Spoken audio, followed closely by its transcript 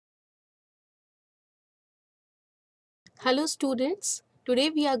Hello students,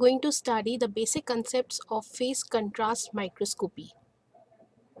 today we are going to study the basic concepts of phase contrast microscopy.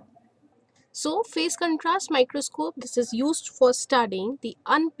 So phase contrast microscope, this is used for studying the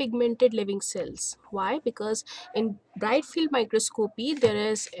unpigmented living cells. Why? Because in bright field microscopy there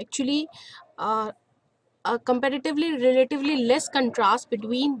is actually a comparatively relatively less contrast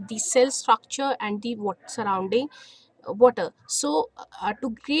between the cell structure and the surrounding water. So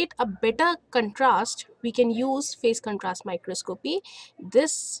to create a better contrast we can use phase contrast microscopy.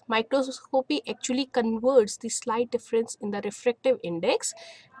 This microscopy actually converts the slight difference in the refractive index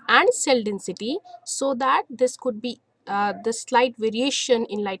and cell density, so that this could be the slight variation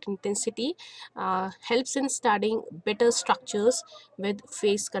in light intensity helps in studying better structures with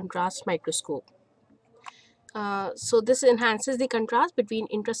phase contrast microscope. So this enhances the contrast between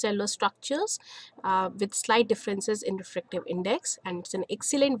intracellular structures with slight differences in refractive index, and it's an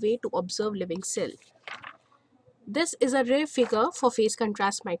excellent way to observe living cell. This is a ray figure for phase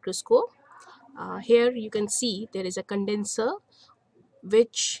contrast microscope. Here you can see there is a condenser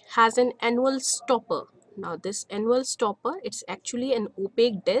which has an annual stopper. Now this annual stopper, it's actually an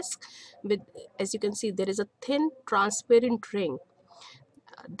opaque disc with, as you can see, there is a thin transparent ring.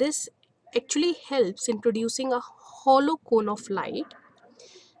 This actually helps in producing a hollow cone of light.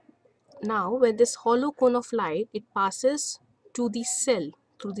 Now when this hollow cone of light, it passes to the cell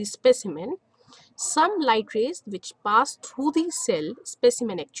through the specimen, some light rays which pass through the cell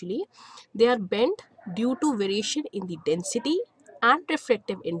specimen actually, they are bent due to variation in the density and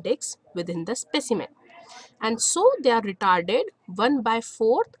refractive index within the specimen, and so they are retarded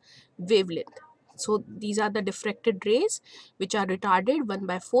 1/4 wavelength. So these are the diffracted rays which are retarded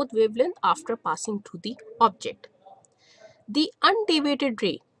 1/4 wavelength after passing through the object. The undeviated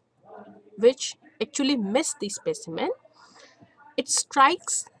ray which actually miss the specimen, it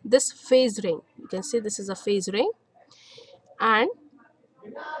strikes this phase ring. You can see this is a phase ring, and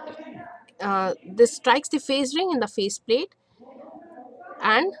this strikes the phase ring in the phase plate,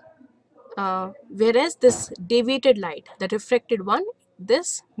 and whereas this deviated light, the refracted one,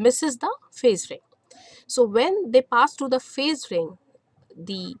 this misses the phase ring. So when they pass through the phase ring,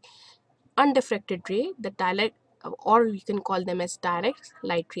 the undifracted ray, the direct, or you can call them as direct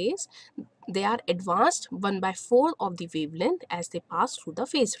light rays, they are advanced 1/4 of the wavelength as they pass through the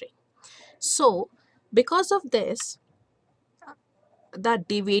phase ring. So because of this, the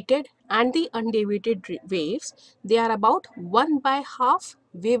deviated and the undeviated waves, they are about 1/2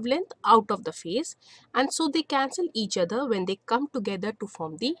 wavelength out of the phase, and so they cancel each other when they come together to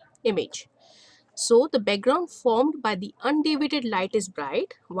form the image. So the background formed by the undeviated light is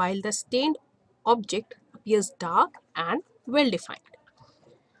bright, while the stained object appears dark and well defined.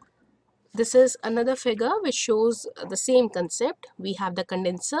 This is another figure which shows the same concept. We have the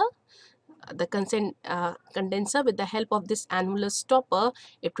condenser. Condenser, with the help of this annular stopper,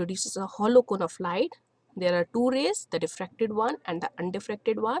 it produces a hollow cone of light. There are two rays, the diffracted one and the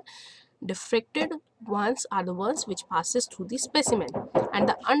undifracted one. Diffracted ones are the ones which passes through the specimen, and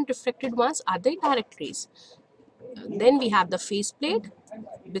the undifracted ones are the direct rays. Then we have the phase plate.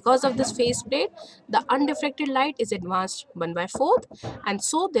 Because of this phase plate, the undifracted light is advanced 1/4, and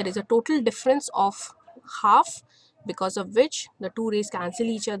so there is a total difference of half, because of which the two rays cancel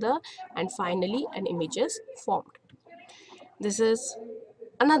each other and finally an image is formed. This is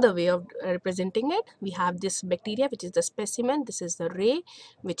another way of representing it. We have this bacteria which is the specimen. This is the ray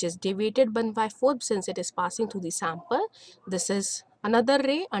which is deviated 1/4 since it is passing through the sample. This is another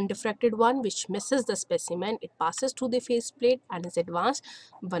ray, undifracted one, which misses the specimen. It passes through the phase plate and is advanced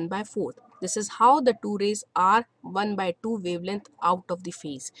 1/4. This is how the two rays are 1/2 wavelength out of the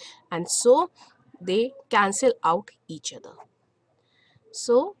phase, and so they cancel out each other.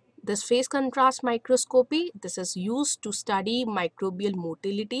 So this phase contrast microscopy, this is used to study microbial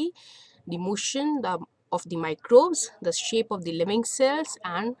motility, the motion of the microbes, the shape of the living cells,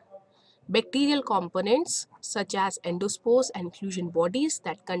 and bacterial components such as endospores and inclusion bodies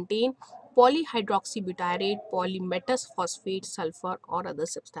that contain polyhydroxybutyrate, polymetphosphate, sulfur, or other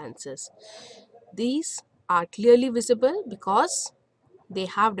substances. These are clearly visible because they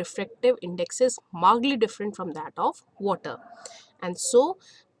have refractive indexes markedly different from that of water, and so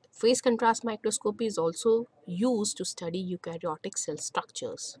phase contrast microscopy is also used to study eukaryotic cell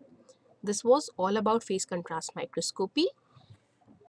structures. This was all about phase contrast microscopy.